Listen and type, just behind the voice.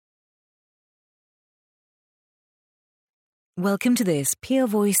Welcome to this Peer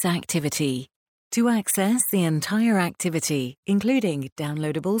Voice activity. To access the entire activity, including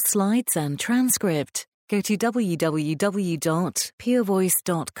downloadable slides and transcript, go to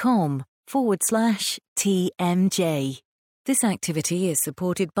www.peervoice.com/TMJ. This activity is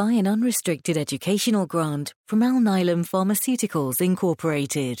supported by an unrestricted educational grant from Alnylam Pharmaceuticals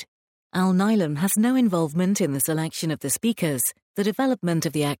Incorporated. Alnylam has no involvement in the selection of the speakers, the development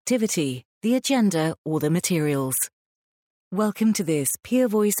of the activity, the agenda, or the materials. Welcome to this Peer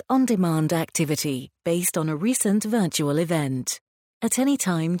Voice on-demand activity based on a recent virtual event. At any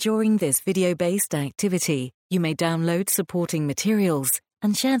time during this video-based activity, you may download supporting materials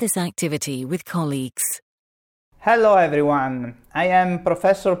and share this activity with colleagues. Hello everyone, I am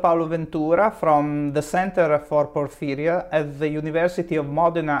Professor Paolo Ventura from the Center for Porphyria at the University of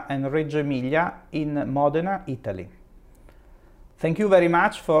Modena and Reggio Emilia in Modena, Italy. Thank you very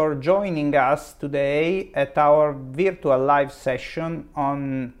much for joining us today at our virtual live session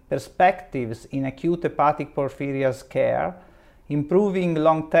on perspectives in acute hepatic porphyrias care, improving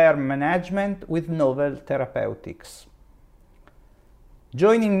long-term management with novel therapeutics.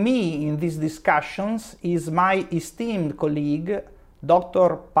 Joining me in these discussions is my esteemed colleague,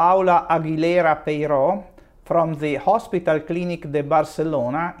 Dr. Paula Aguilera Peiró from the Hospital Clínic de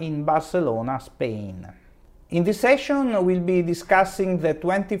Barcelona in Barcelona, Spain. In this session, we'll be discussing the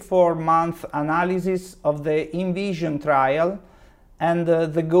 24-month analysis of the ENVISION trial and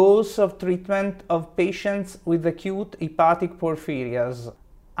the goals of treatment of patients with acute hepatic porphyrias.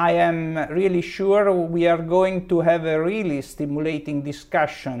 I am really sure we are going to have a really stimulating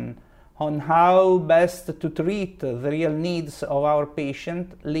discussion on how best to treat the real needs of our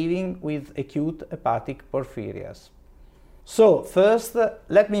patient living with acute hepatic porphyrias. So, first,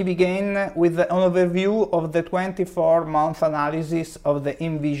 let me begin with an overview of the 24-month analysis of the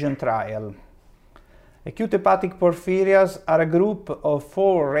ENVISION trial. Acute hepatic porphyrias are a group of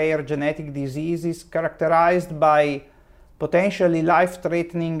 4 rare genetic diseases characterized by potentially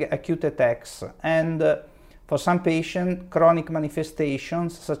life-threatening acute attacks and, for some patients, chronic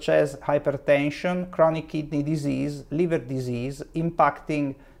manifestations such as hypertension, chronic kidney disease, liver disease,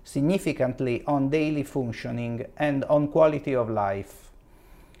 impacting significantly on daily functioning and on quality of life.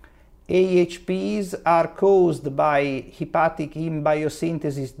 AHPs are caused by hepatic heme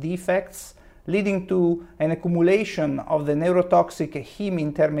biosynthesis defects, leading to an accumulation of the neurotoxic heme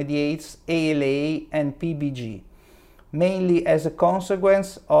intermediates ALA and PBG, mainly as a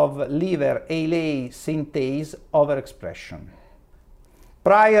consequence of liver ALA synthase overexpression.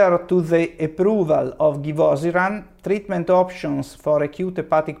 Prior to the approval of Givosiran, treatment options for acute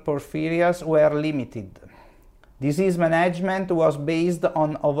hepatic porphyrias were limited. Disease management was based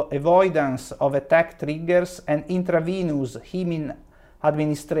on avoidance of attack triggers and intravenous heme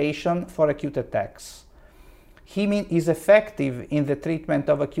administration for acute attacks. Heme is effective in the treatment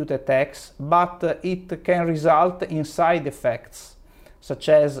of acute attacks, but it can result in side effects, such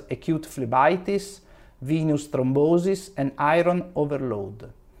as acute phlebitis, venous thrombosis, and iron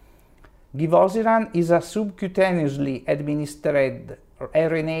overload. Givosiran is a subcutaneously administered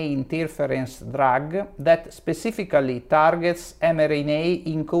RNA interference drug that specifically targets mRNA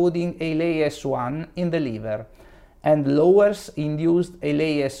encoding ALAS1 in the liver and lowers induced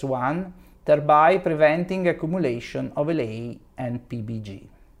ALAS1, thereby preventing accumulation of ALA and PBG.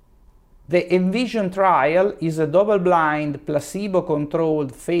 The ENVISION trial is a double-blind,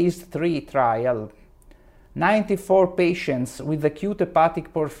 placebo-controlled phase 3 trial. 94 patients with acute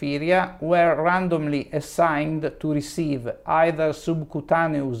hepatic porphyria were randomly assigned to receive either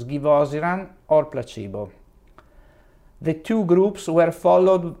subcutaneous Givosiran or placebo. The 2 groups were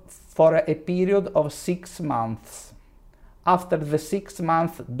followed for a period of 6 months. After the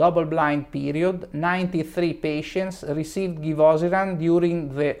 6-month double-blind period, 93 patients received Givosiran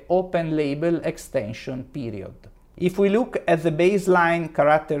during the open-label extension period. If we look at the baseline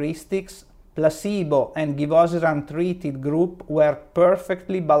characteristics, placebo and Givosiran treated group were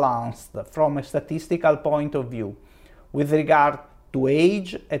perfectly balanced from a statistical point of view, with regard to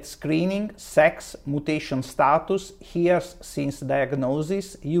age at screening, sex, mutation status, years since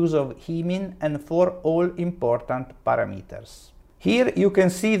diagnosis, use of heme, and for all important parameters. Here you can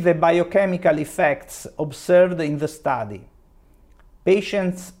see the biochemical effects observed in the study.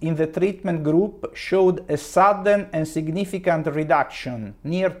 Patients in the treatment group showed a sudden and significant reduction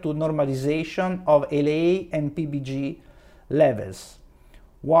near to normalization of LA and PBG levels,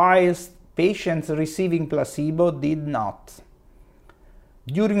 whilst patients receiving placebo did not.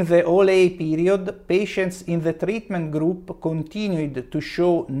 During the OLA period, patients in the treatment group continued to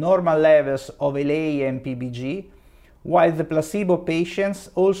show normal levels of LA and PBG, while the placebo patients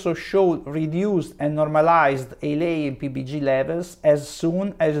also showed reduced and normalized ALA and PBG levels as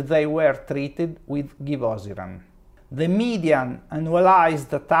soon as they were treated with givosiran. The median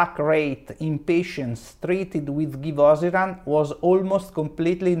annualized attack rate in patients treated with givosiran was almost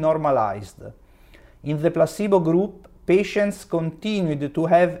completely normalized. In the placebo group, patients continued to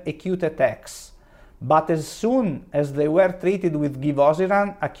have acute attacks, but as soon as they were treated with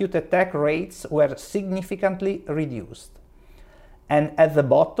givosiran, acute attack rates were significantly reduced. And at the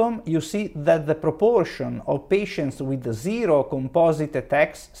bottom, you see that the proportion of patients with zero composite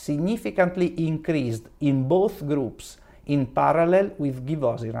attacks significantly increased in both groups in parallel with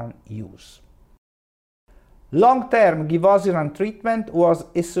givosiran use. Long-term givosiran treatment was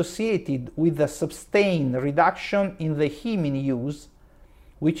associated with a sustained reduction in the heme use,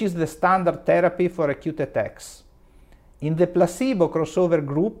 which is the standard therapy for acute attacks. In the placebo crossover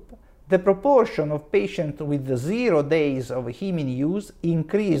group, the proportion of patients with 0 days of heme use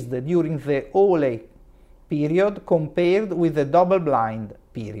increased during the OLE period compared with the double-blind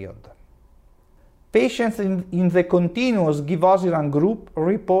period. Patients in the continuous givosiran group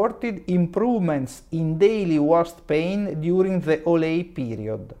reported improvements in daily worst pain during the OLE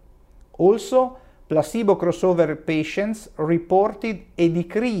period. Also, placebo crossover patients reported a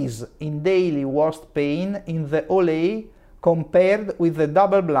decrease in daily worst pain in the OLE compared with the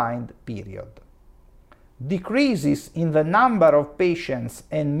double-blind period. Decreases in the number of patients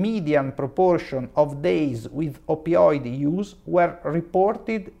and median proportion of days with opioid use were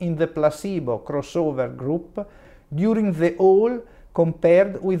reported in the placebo crossover group during the OLE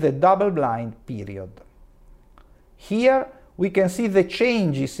compared with the double-blind period. Here we can see the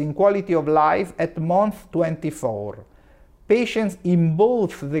changes in quality of life at month 24. Patients in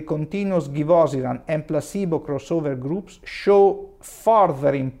both the continuous givosiran and placebo crossover groups show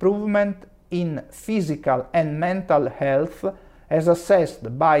further improvement in physical and mental health as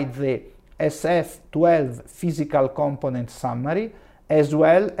assessed by the SF-12 physical component summary, as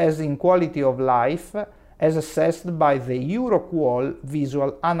well as in quality of life as assessed by the EuroQoL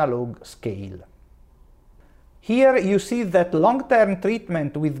visual analog scale. Here you see that long-term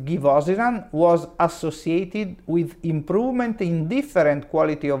treatment with givosiran was associated with improvement in different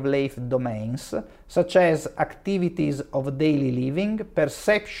quality of life domains, such as activities of daily living,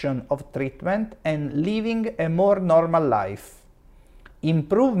 perception of treatment, and living a more normal life.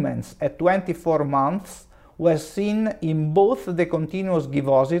 Improvements at 24 months were seen in both the continuous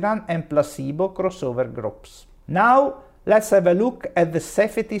givosiran and placebo crossover groups. Now let's have a look at the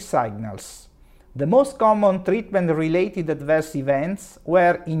safety signals. The most common treatment-related adverse events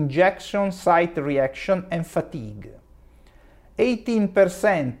were injection site reaction and fatigue.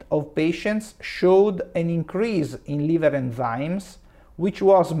 18% of patients showed an increase in liver enzymes, which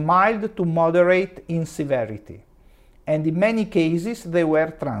was mild to moderate in severity, and in many cases they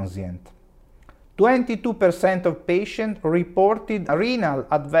were transient. 22% of patients reported renal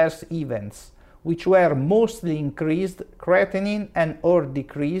adverse events, which were mostly increased creatinine and/or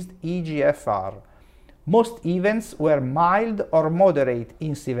decreased eGFR. Most events were mild or moderate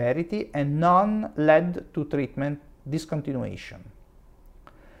in severity and none led to treatment discontinuation.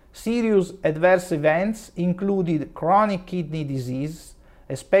 Serious adverse events included chronic kidney disease,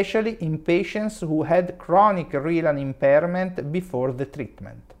 especially in patients who had chronic renal impairment before the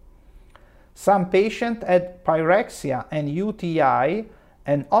treatment. Some patients had pyrexia and UTI,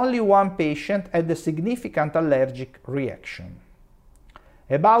 and only one patient had a significant allergic reaction.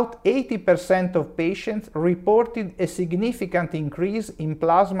 About 80% of patients reported a significant increase in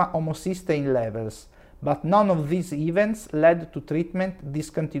plasma homocysteine levels, but none of these events led to treatment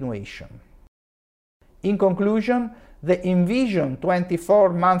discontinuation. In conclusion, the ENVISION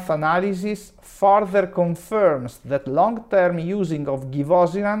 24-month analysis further confirms that long-term using of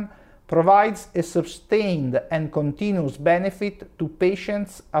givosiran provides a sustained and continuous benefit to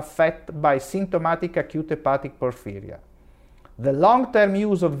patients affected by symptomatic acute hepatic porphyria. The long-term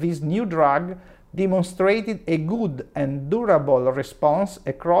use of this new drug demonstrated a good and durable response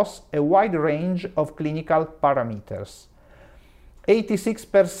across a wide range of clinical parameters.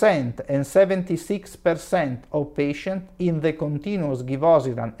 86% and 76% of patients in the continuous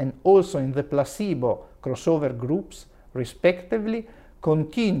givosiran and also in the placebo crossover groups, respectively,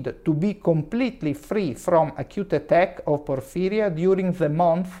 continued to be completely free from acute attack of porphyria during the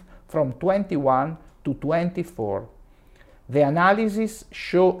month from 21 to 24. The analysis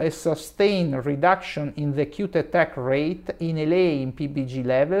show a sustained reduction in the acute attack rate in LA and PBG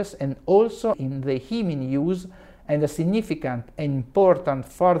levels and also in the heme use, and a significant and important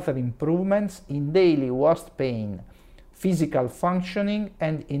further improvements in daily worst pain, physical functioning,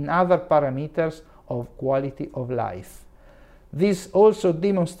 and in other parameters of quality of life. This also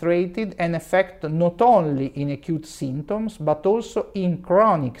demonstrated an effect not only in acute symptoms but also in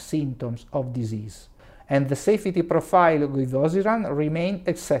chronic symptoms of disease, and the safety profile of Givosiran remained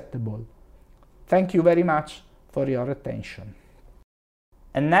acceptable. Thank you very much for your attention.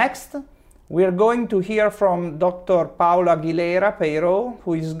 And next, we are going to hear from Dr. Paula Aguilera Peiro,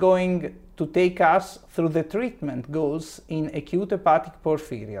 who is going to take us through the treatment goals in acute hepatic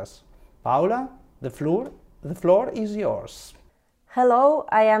porphyrias. Paula, the floor is yours. Hello,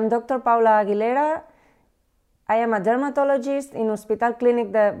 I am Dr. Paula Aguilera. I am a dermatologist in Hospital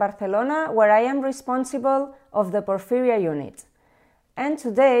Clínic de Barcelona, where I am responsible of the porphyria unit. And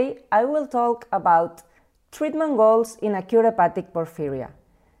today I will talk about treatment goals in acute hepatic porphyria.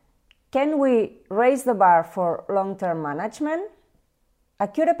 Can we raise the bar for long-term management?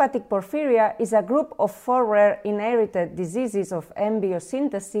 Acute hepatic porphyria is a group of 4 rare inherited diseases of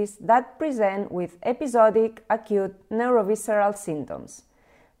ambiosynthesis that present with episodic acute neurovisceral symptoms.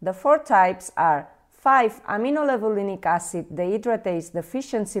 The 4 types are 5-aminolevulinic acid dehydratase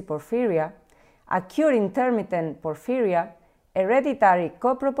deficiency porphyria, acute intermittent porphyria, hereditary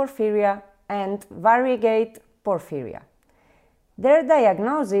coproporphyria, and variegate porphyria. Their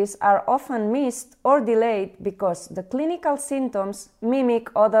diagnoses are often missed or delayed because the clinical symptoms mimic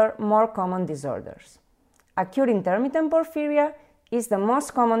other more common disorders. Acute intermittent porphyria is the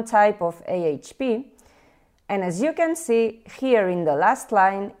most common type of AHP, and as you can see here in the last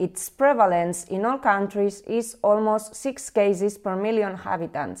line, its prevalence in all countries is almost 6 cases per million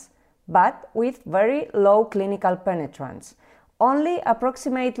inhabitants, but with very low clinical penetrance. Only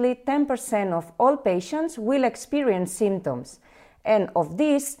approximately 10% of all patients will experience symptoms, and of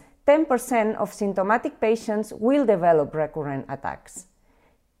these, 10% of symptomatic patients will develop recurrent attacks.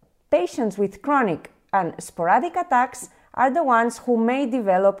 Patients with chronic and sporadic attacks are the ones who may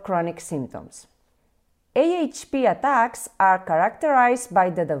develop chronic symptoms. AHP attacks are characterized by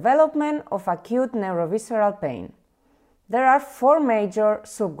the development of acute neurovisceral pain. There are 4 major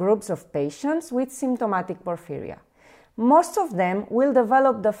subgroups of patients with symptomatic porphyria. Most of them will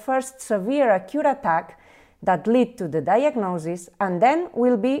develop the first severe acute attack that lead to the diagnosis and then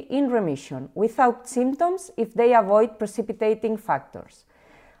will be in remission without symptoms if they avoid precipitating factors.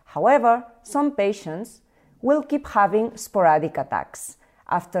 However, some patients will keep having sporadic attacks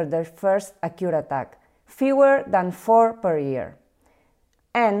after their first acute attack, fewer than 4 per year.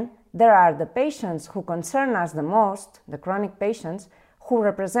 And there are the patients who concern us the most, the chronic patients, who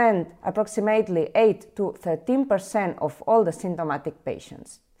represent approximately 8 to 13% of all the symptomatic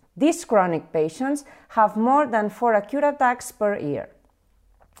patients. These chronic patients have more than 4 acute attacks per year.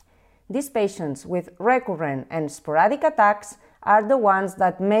 These patients with recurrent and sporadic attacks are the ones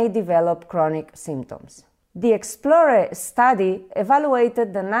that may develop chronic symptoms. The EXPLORE study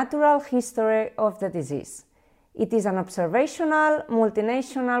evaluated the natural history of the disease. It is an observational,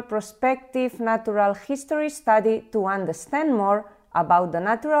 multinational, prospective natural history study to understand more about the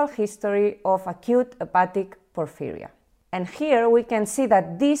natural history of acute hepatic porphyria. And here we can see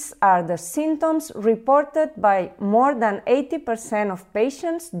that these are the symptoms reported by more than 80% of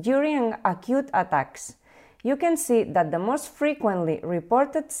patients during acute attacks. You can see that the most frequently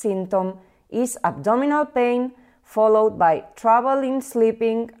reported symptom is abdominal pain, followed by trouble in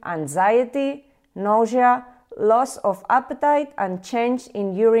sleeping, anxiety, nausea, loss of appetite, and change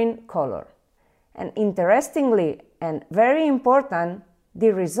in urine color. And interestingly, and very important,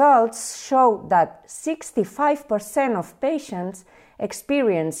 the results show that 65% of patients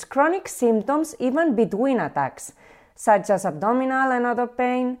experience chronic symptoms even between attacks, such as abdominal and other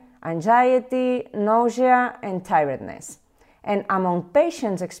pain, anxiety, nausea, and tiredness. And among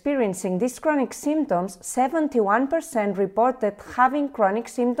patients experiencing these chronic symptoms, 71% reported having chronic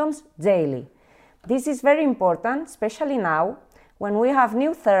symptoms daily. This is very important, especially now, when we have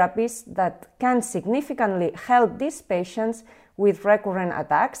new therapies that can significantly help these patients with recurrent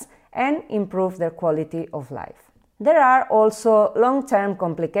attacks and improve their quality of life. There are also long-term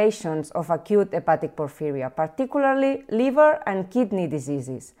complications of acute hepatic porphyria, particularly liver and kidney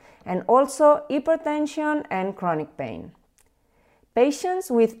diseases, and also hypertension and chronic pain.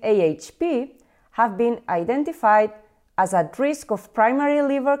 Patients with AHP have been identified as at risk of primary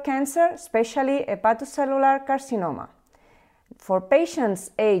liver cancer, especially hepatocellular carcinoma. For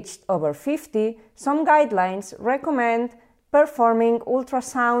patients aged over 50, some guidelines recommend performing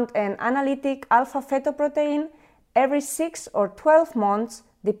ultrasound and analytic alpha-fetoprotein every 6 or 12 months,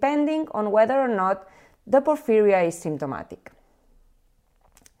 depending on whether or not the porphyria is symptomatic.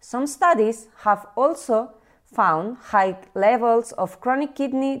 Some studies have also found high levels of chronic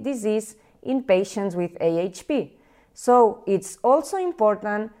kidney disease in patients with AHP, so it's also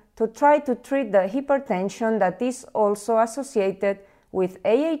important to try to treat the hypertension that is also associated with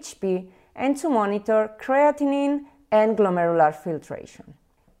AHP and to monitor creatinine and glomerular filtration.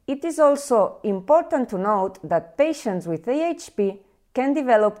 It is also important to note that patients with AHP can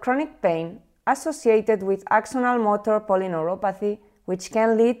develop chronic pain associated with axonal motor polyneuropathy, which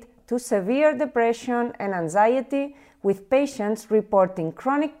can lead to severe depression and anxiety, with patients reporting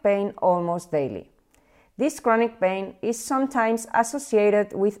chronic pain almost daily. This chronic pain is sometimes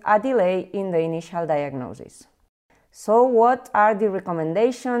associated with a delay in the initial diagnosis. So, what are the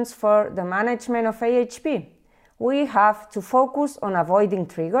recommendations for the management of AHP? We have to focus on avoiding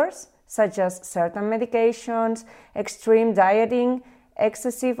triggers, such as certain medications, extreme dieting,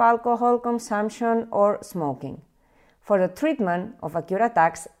 excessive alcohol consumption, or smoking. For the treatment of acute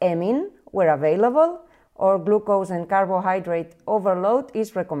attacks, EMIN, where available, or glucose and carbohydrate overload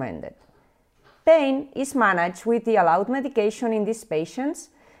is recommended. Pain is managed with the allowed medication in these patients,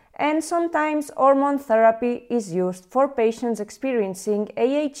 and sometimes hormone therapy is used for patients experiencing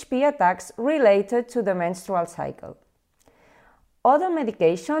AHP attacks related to the menstrual cycle. Other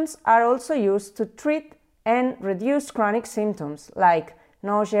medications are also used to treat and reduce chronic symptoms like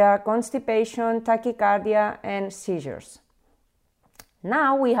nausea, constipation, tachycardia, and seizures.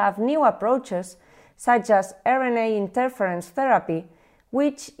 Now we have new approaches such as RNA interference therapy,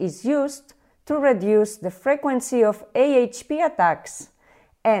 which is used to reduce the frequency of AHP attacks,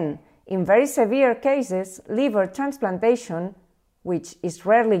 and in very severe cases, liver transplantation, which is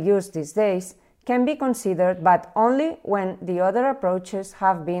rarely used these days, can be considered, but only when the other approaches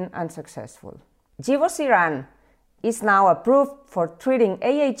have been unsuccessful. Givosiran is now approved for treating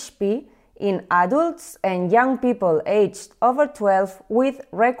AHP in adults and young people aged over 12 with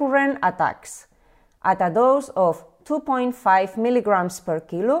recurrent attacks at a dose of 2.5 milligrams per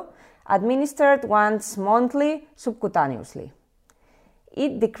kilo, administered once monthly subcutaneously.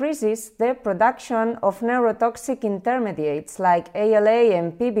 It decreases the production of neurotoxic intermediates like ALA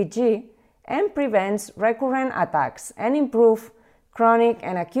and PBG and prevents recurrent attacks and improves chronic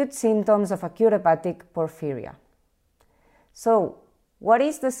and acute symptoms of acute hepatic porphyria. So, what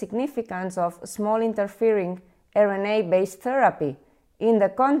is the significance of small interfering RNA-based therapy in the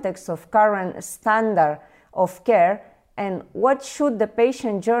context of current standard of care, and what should the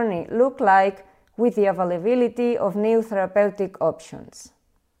patient journey look like with the availability of new therapeutic options?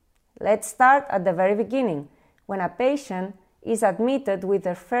 Let's start at the very beginning, when a patient is admitted with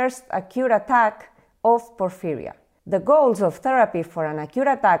their first acute attack of porphyria. The goals of therapy for an acute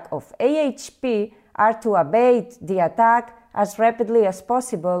attack of AHP are to abate the attack as rapidly as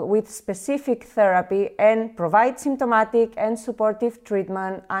possible with specific therapy and provide symptomatic and supportive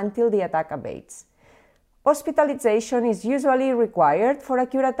treatment until the attack abates. Hospitalization is usually required for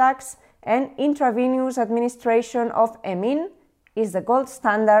acute attacks, and intravenous administration of EMIN is the gold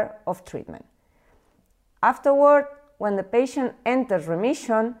standard of treatment. Afterward, when the patient enters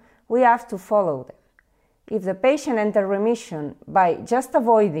remission, we have to follow them. If the patient enters remission by just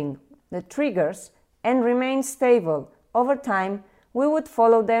avoiding the triggers and remains stable over time, we would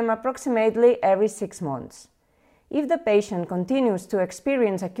follow them approximately every 6 months. If the patient continues to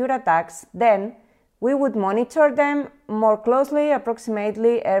experience acute attacks, then we would monitor them more closely,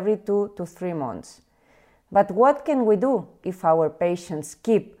 approximately every 2 to 3 months. But what can we do if our patients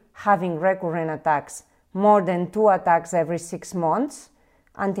keep having recurrent attacks, more than 2 attacks every 6 months?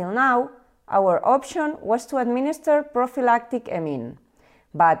 Until now, our option was to administer prophylactic EMIN,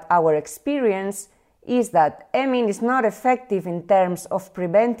 but our experience is that EMIN is not effective in terms of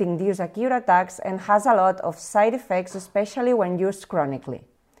preventing these acute attacks and has a lot of side effects, especially when used chronically.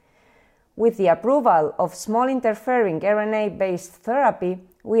 With the approval of small interfering RNA-based therapy,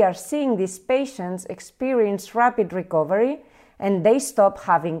 we are seeing these patients experience rapid recovery and they stop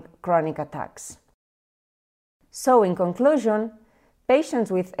having chronic attacks. So, in conclusion,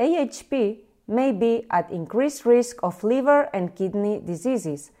 patients with AHP may be at increased risk of liver and kidney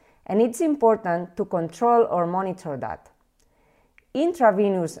diseases, and it's important to control or monitor that.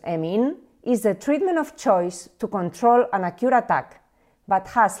 Intravenous EMIN is the treatment of choice to control an acute attack, but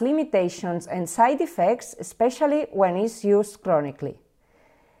has limitations and side effects, especially when it's used chronically.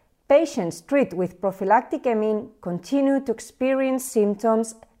 Patients treated with prophylactic EMIN continue to experience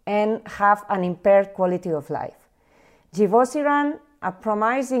symptoms and have an impaired quality of life. Givosiran, a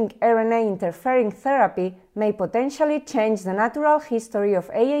promising RNA interfering therapy, may potentially change the natural history of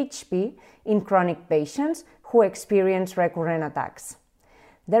AHP in chronic patients who experience recurrent attacks.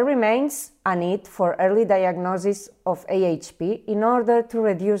 There remains a need for early diagnosis of AHP in order to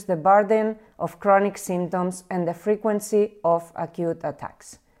reduce the burden of chronic symptoms and the frequency of acute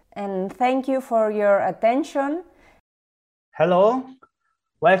attacks. And thank you for your attention. Hello,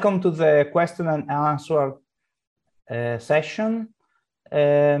 Welcome to the question and answer session.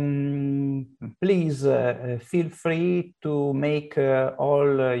 Please feel free to make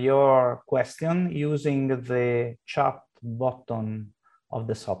all your questions using the chat button of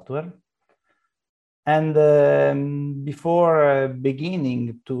the software. And before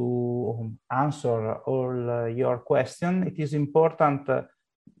beginning to answer all your questions, it is important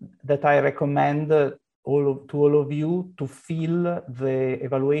that I recommend to all of you to fill the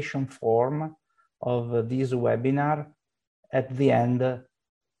evaluation form of this webinar at the end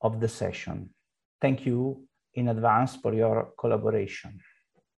of the session. Thank you in advance for your collaboration.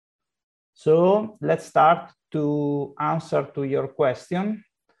 So let's start to answer to your question.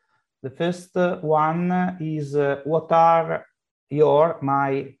 The first one is, what are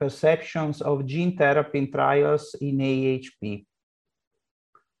my perceptions of gene therapy in trials in AHP?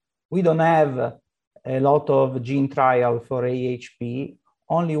 We don't have a lot of gene trial for AHP.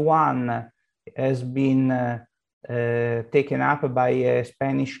 Only one has been taken up by a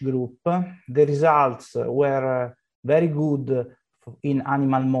Spanish group. The results were very good in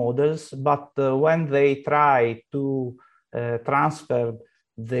animal models, but when they try to transfer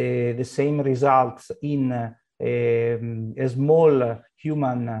the same results in a small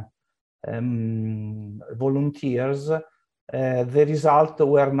human volunteers, the results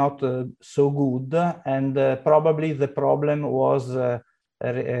were not so good, and probably the problem was in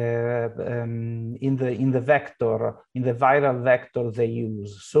the viral vector they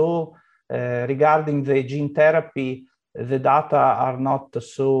use. So regarding the gene therapy, the data are not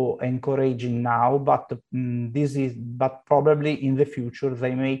so encouraging now, but but probably in the future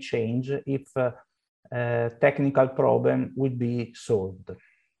they may change if technical problem will be solved.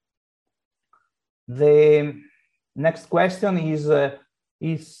 The next question is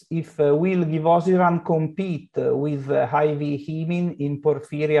if will givosiran compete with IV hemine in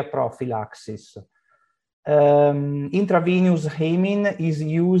porphyria prophylaxis? Intravenous hemine is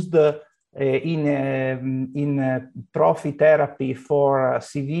used in prophy therapy for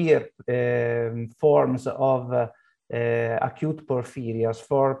severe forms of acute porphyrias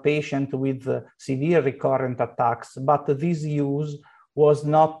for patients with severe recurrent attacks, but this use was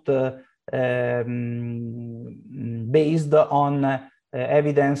not based on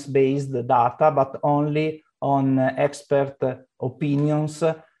evidence-based data, but only on expert opinions.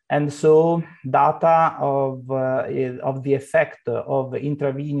 And so data of the effect of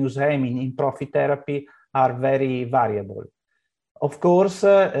intravenous hemine in prophy therapy are very variable. Of course,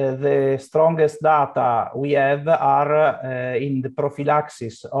 the strongest data we have are in the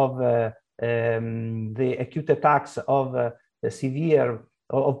prophylaxis of the acute attacks of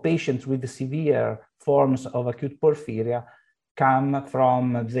patients with severe forms of acute porphyria, come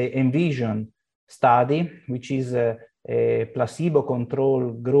from the ENVISION study, which is a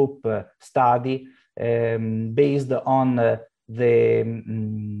placebo-controlled group study based on the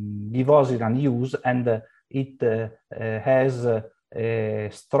givosiran use, and it has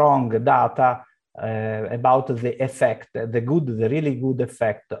strong data about the effect, the really good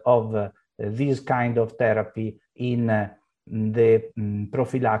effect of this kind of therapy in the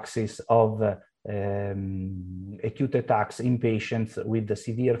prophylaxis of acute attacks in patients with the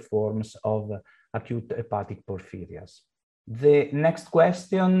severe forms of acute hepatic porphyrias. The next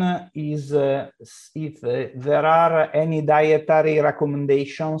question is if there are any dietary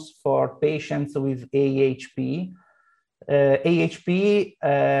recommendations for patients with AHP.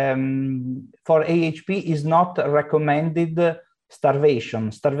 For AHP is not recommended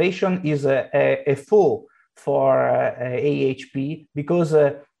starvation. Starvation is a foe for AHP because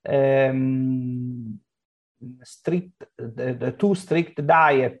too strict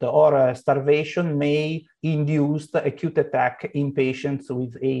diet or starvation may induce acute attack in patients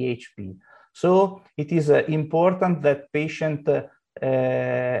with AHP. So it is important that patients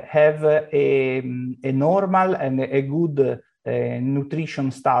have a normal and a good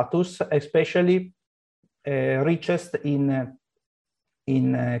nutrition status, especially richest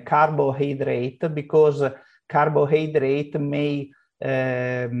in carbohydrate, because carbohydrate may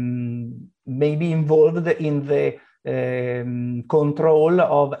be involved in the control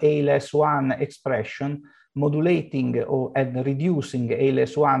of ALS1 expression, modulating and reducing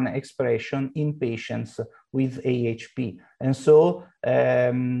ALS1 expression in patients with AHP. And so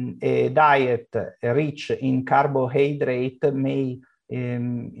a diet rich in carbohydrate may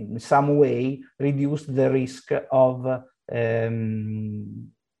in some way reduce the risk of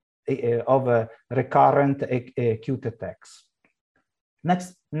recurrent acute attacks.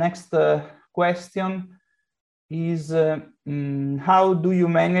 Next question is how do you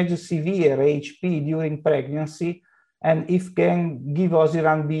manage severe HP during pregnancy and if can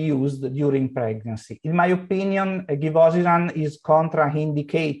givosiran be used during pregnancy. In my opinion, givosiran is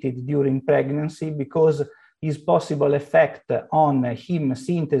contraindicated during pregnancy because its possible effect on heme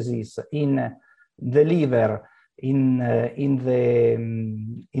synthesis in the liver in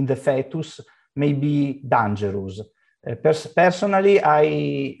the fetus may be dangerous. Personally,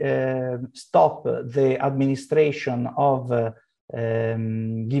 I stop the administration of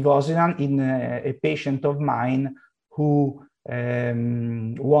givosiran in a patient of mine who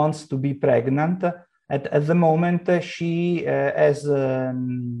wants to be pregnant. At the moment, she is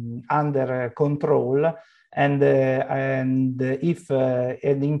under control, and if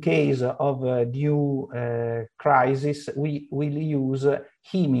and in case of a new crisis, we will use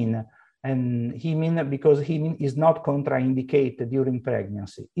Hemin. And Hemin, because Hemin is not contraindicated during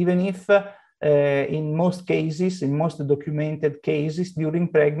pregnancy, even if in most cases, in most documented cases during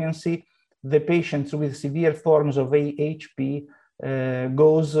pregnancy, the patients with severe forms of AHP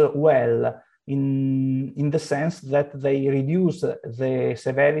goes well in the sense that they reduce the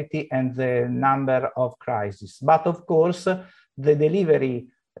severity and the number of crises. But of course, the delivery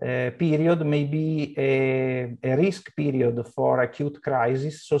period may be a risk period for acute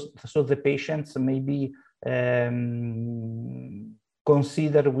crisis, so the patients may be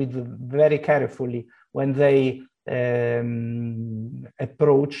considered with very carefully when they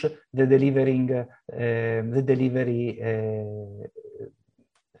approach the delivery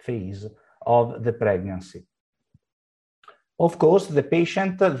phase of the pregnancy. Of course, the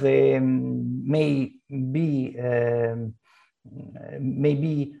patient may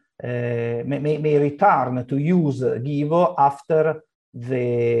return to use Givo after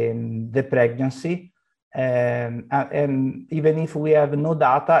the pregnancy, and even if we have no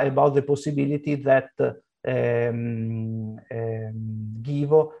data about the possibility that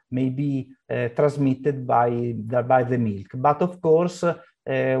Givo may be transmitted by the milk. But of course,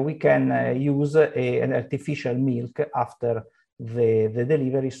 we can use an artificial milk after the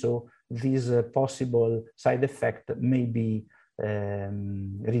delivery, so this possible side effect may be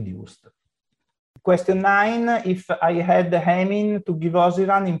reduced. Question 9, if I had Hemin to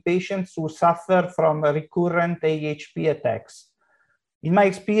givosiran in patients who suffer from recurrent AHP attacks. In my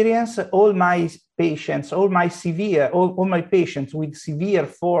experience, all my patients with severe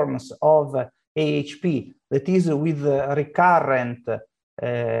forms of AHP, that is with recurrent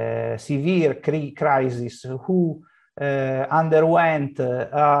severe crisis, who underwent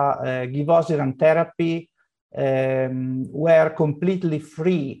givosiran therapy, were completely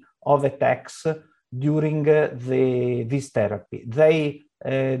free of attacks during this therapy. They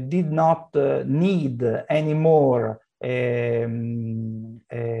did not need any more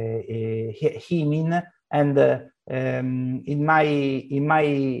Hemin, and in my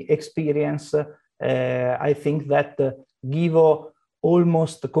experience, I think that Givo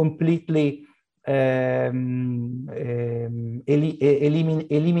almost completely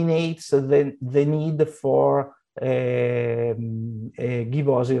eliminates the need for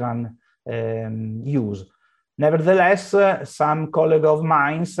givosiran use. Nevertheless, some colleagues of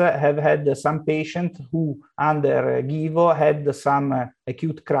mine have had some patients who, under Givo, had some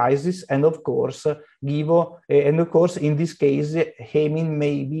acute crisis, and of course, in this case, Hemin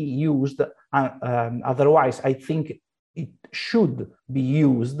may be used. Otherwise, I think it should be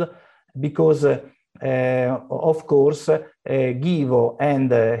used because, of course, Givo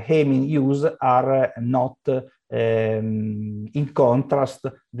and Hemin use are not in contrast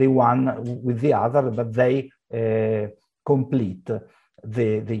the one with the other, but they complete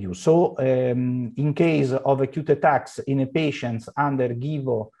the use. So in case of acute attacks in a patient under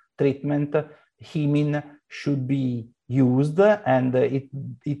Givo treatment, Hemin should be used, and it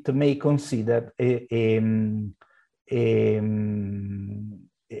may consider a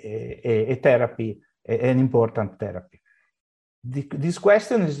therapy, an important therapy. This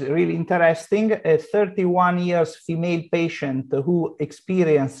question is really interesting. A 31 years female patient who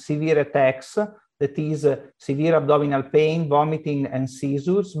experienced severe attacks, that is severe abdominal pain, vomiting, and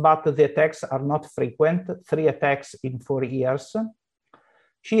seizures, but the attacks are not frequent, 3 attacks in 4 years.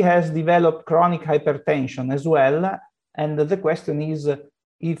 She has developed chronic hypertension as well, and the question is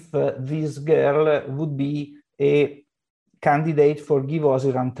if this girl would be a candidate for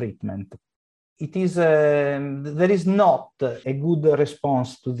givosiran treatment. It is, there is not a good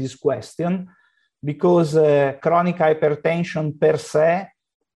response to this question because chronic hypertension per se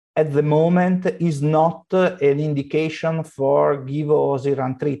at the moment is not an indication for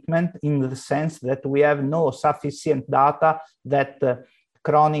givosiran treatment, in the sense that we have no sufficient data that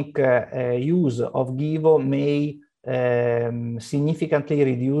chronic use of Givo may significantly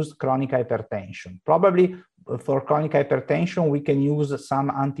reduce chronic hypertension. Probably for chronic hypertension, we can use some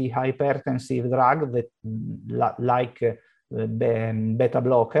antihypertensive drug that, like beta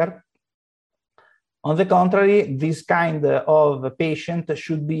blocker. On the contrary, this kind of patient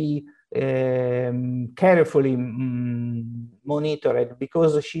should be carefully monitored,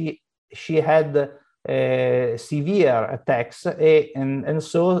 because she had severe attacks, and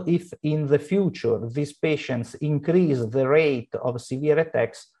so if in the future these patients increase the rate of severe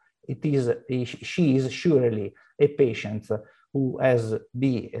attacks, she is surely a patient who has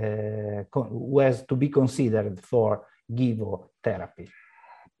to be considered for GIVO therapy.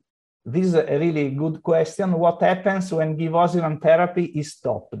 This is a really good question. What happens when givosiran therapy is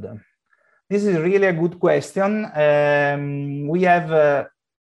stopped? This is really a good question. We have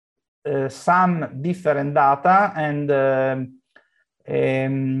some different data, and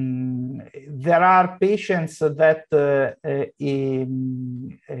there are patients that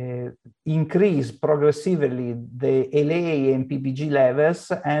increase progressively the LA and PBG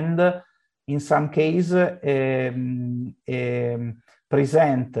levels, and in some cases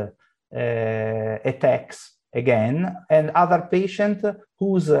present attacks again, and other patients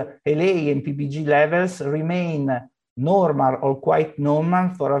whose LA and PBG levels remain normal or quite normal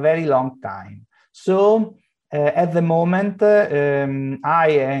for a very long time. So at the moment, I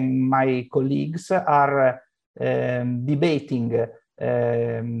and my colleagues are debating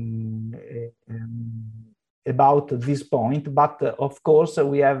about this point, but of course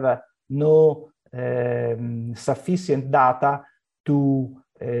we have no sufficient data to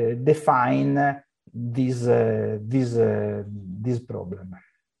define this problem.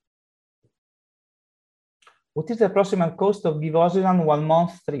 What is the approximate cost of givosiran 1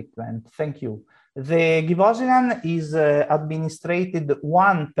 month treatment? Thank you. The givosiran is administered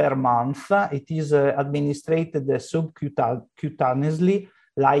 1 per month. It is administered subcutaneously,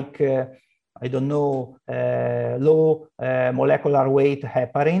 like, I don't know, low molecular weight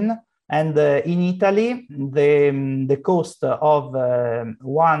heparin. And in Italy, the cost of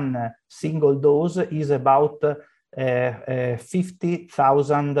 1 single dose is about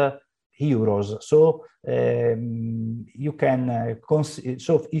 50,000 euros. So you can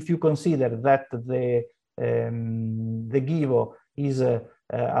so if you consider that the GIVO is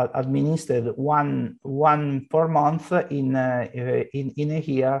administered one per month in a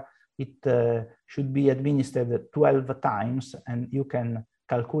year, it should be administered 12 times, and you can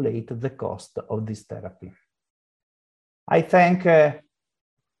calculate the cost of this therapy. I thank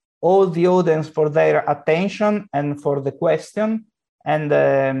all the audience for their attention and for the question, and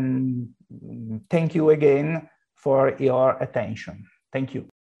thank you again for your attention. Thank you.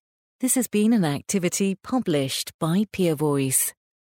 This has been an activity published by PeerVoice.